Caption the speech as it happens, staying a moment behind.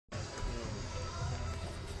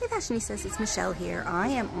Fashionistas, it's Michelle here. I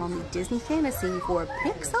am on the Disney Fantasy for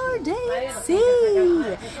Pixar Day at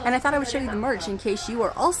Sea. And I thought I would show you the merch in case you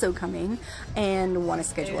are also coming and want to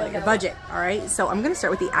schedule out your budget. Alright, so I'm going to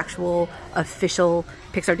start with the actual official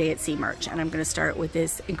Pixar Day at Sea merch. And I'm going to start with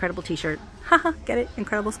this incredible t-shirt. Haha, get it?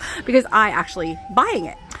 Incredibles? Because I actually buying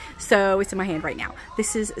it. So it's in my hand right now.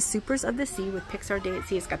 This is Supers of the Sea with Pixar Day at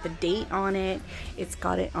Sea. It's got the date on it. It's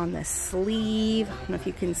got it on the sleeve. I don't know if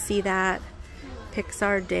you can see that.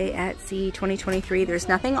 Pixar Day at Sea 2023. There's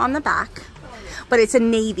nothing on the back, but it's a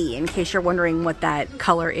navy in case you're wondering what that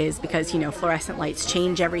color is, because, you know, fluorescent lights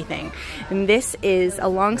change everything. And this is a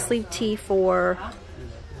long sleeve tee for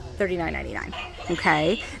 $39.99.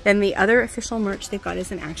 Okay. Then the other official merch they've got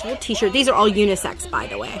is an actual t-shirt. These are all unisex, by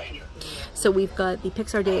the way. So we've got the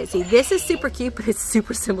Pixar Day at Sea. This is super cute, but it's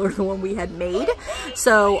super similar to the one we had made.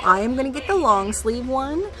 So I am going to get the long sleeve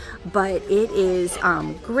one, but it is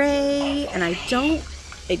gray, and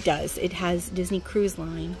it has Disney Cruise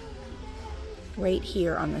Line right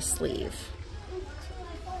here on the sleeve.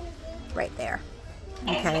 Right there.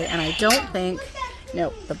 Okay, and I don't think,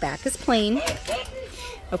 no, the back is plain.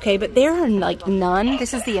 Okay, but there are like none.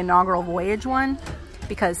 This is the inaugural voyage one,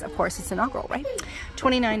 because of course it's inaugural, right?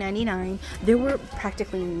 $29.99. There were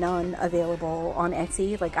practically none available on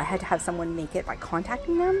Etsy. Like, I had to have someone make it by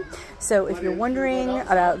contacting them. So if you're wondering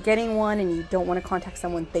about getting one and you don't want to contact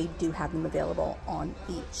someone, they do have them available on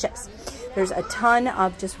the ships. There's a ton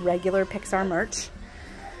of just regular Pixar merch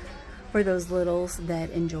for those littles that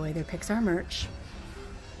enjoy their Pixar merch.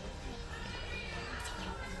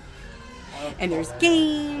 And there's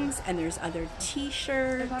games, and there's other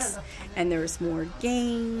t-shirts, and there's more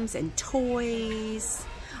games and toys,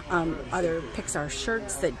 other Pixar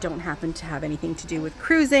shirts that don't happen to have anything to do with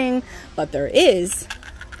cruising, but there is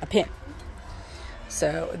a pin.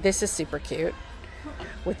 So this is super cute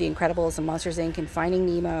with the Incredibles and Monsters Inc. and Finding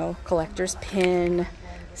Nemo collector's pin,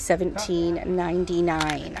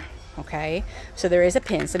 $17.99. Okay, so there is a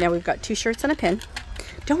pin. So now we've got two shirts and a pin.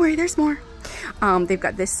 Don't worry, there's more. They've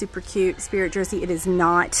got this super cute Spirit jersey. It is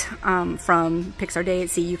not from Pixar Day at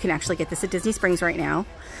Sea. You can actually get this at Disney Springs right now.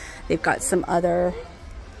 They've got some other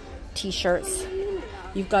t-shirts.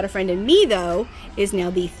 You've Got a Friend in Me, though, is now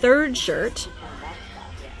the third shirt.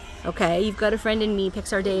 Okay, You've Got a Friend in Me,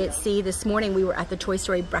 Pixar Day at Sea. This morning we were at the Toy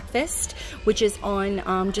Story breakfast, which is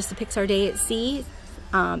on just the Pixar Day at Sea.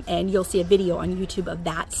 And you'll see a video on YouTube of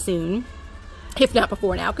that soon. If not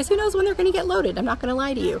before now, because who knows when they're going to get loaded. I'm not going to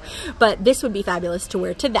lie to you. But this would be fabulous to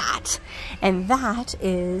wear to that. And that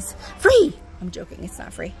is free. I'm joking. It's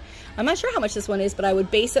not free. I'm not sure how much this one is, but I would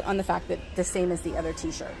base it on the fact that the same as the other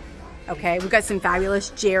t-shirt. Okay, we've got some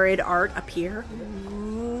fabulous Jared art up here.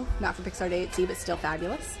 Ooh, not for Pixar Day at Sea, but still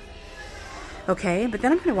fabulous. Okay, but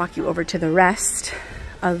then I'm going to walk you over to the rest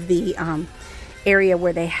of the area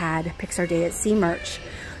where they had Pixar Day at Sea merch.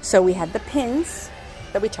 So we had the pins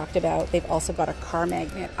that we talked about. They've also got a car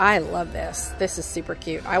magnet. I love this. This is super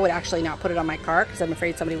cute. I would actually not put it on my car because I'm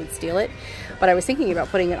afraid somebody would steal it. But I was thinking about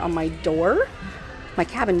putting it on my door, my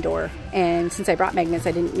cabin door. And since I brought magnets,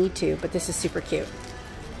 I didn't need to, but this is super cute.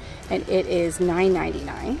 And it is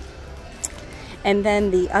 $9.99. And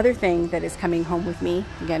then the other thing that is coming home with me,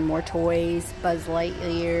 again, more toys, Buzz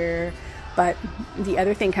Lightyear, but the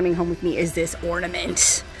other thing coming home with me is this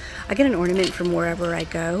ornament. I get an ornament from wherever I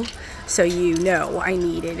go, so you know I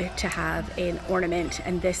needed to have an ornament,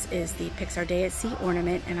 and this is the Pixar Day at Sea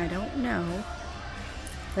ornament, and I don't know.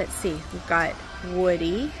 Let's see, we've got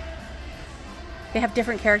Woody. They have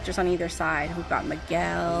different characters on either side. We've got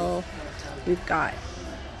Miguel, we've got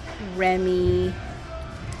Remy.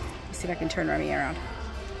 Let's see if I can turn Remy around.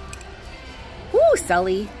 Ooh,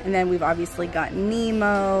 Sully. And then we've obviously got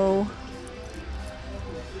Nemo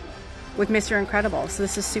with Mr. Incredible. So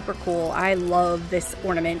this is super cool. I love this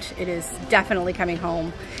ornament. It is definitely coming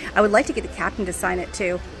home. I would like to get the captain to sign it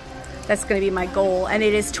too. That's going to be my goal. And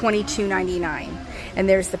it is $22.99. And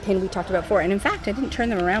there's the pin we talked about before. And in fact, I didn't turn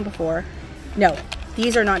them around before. No,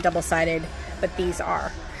 these are not double-sided, but these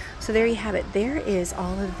are. So there you have it. There is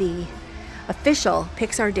all of the official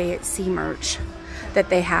Pixar Day at Sea merch that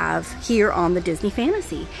they have here on the Disney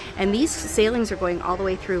Fantasy. And these sailings are going all the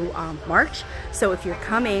way through March. So if you're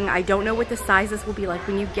coming, I don't know what the sizes will be like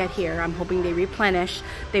when you get here. I'm hoping they replenish.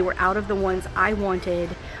 They were out of the ones I wanted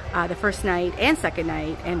the first night and second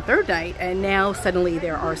night and third night, and now suddenly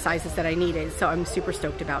there are sizes that I needed. So I'm super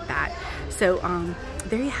stoked about that. So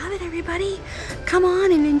there you have it, everybody. Come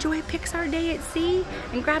on and enjoy Pixar Day at Sea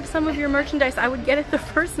and grab some of your merchandise. I would get it the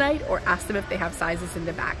first night or ask them if they have sizes in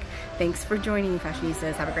the back. Thanks for joining me,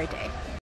 Fashionistas. Have a great day.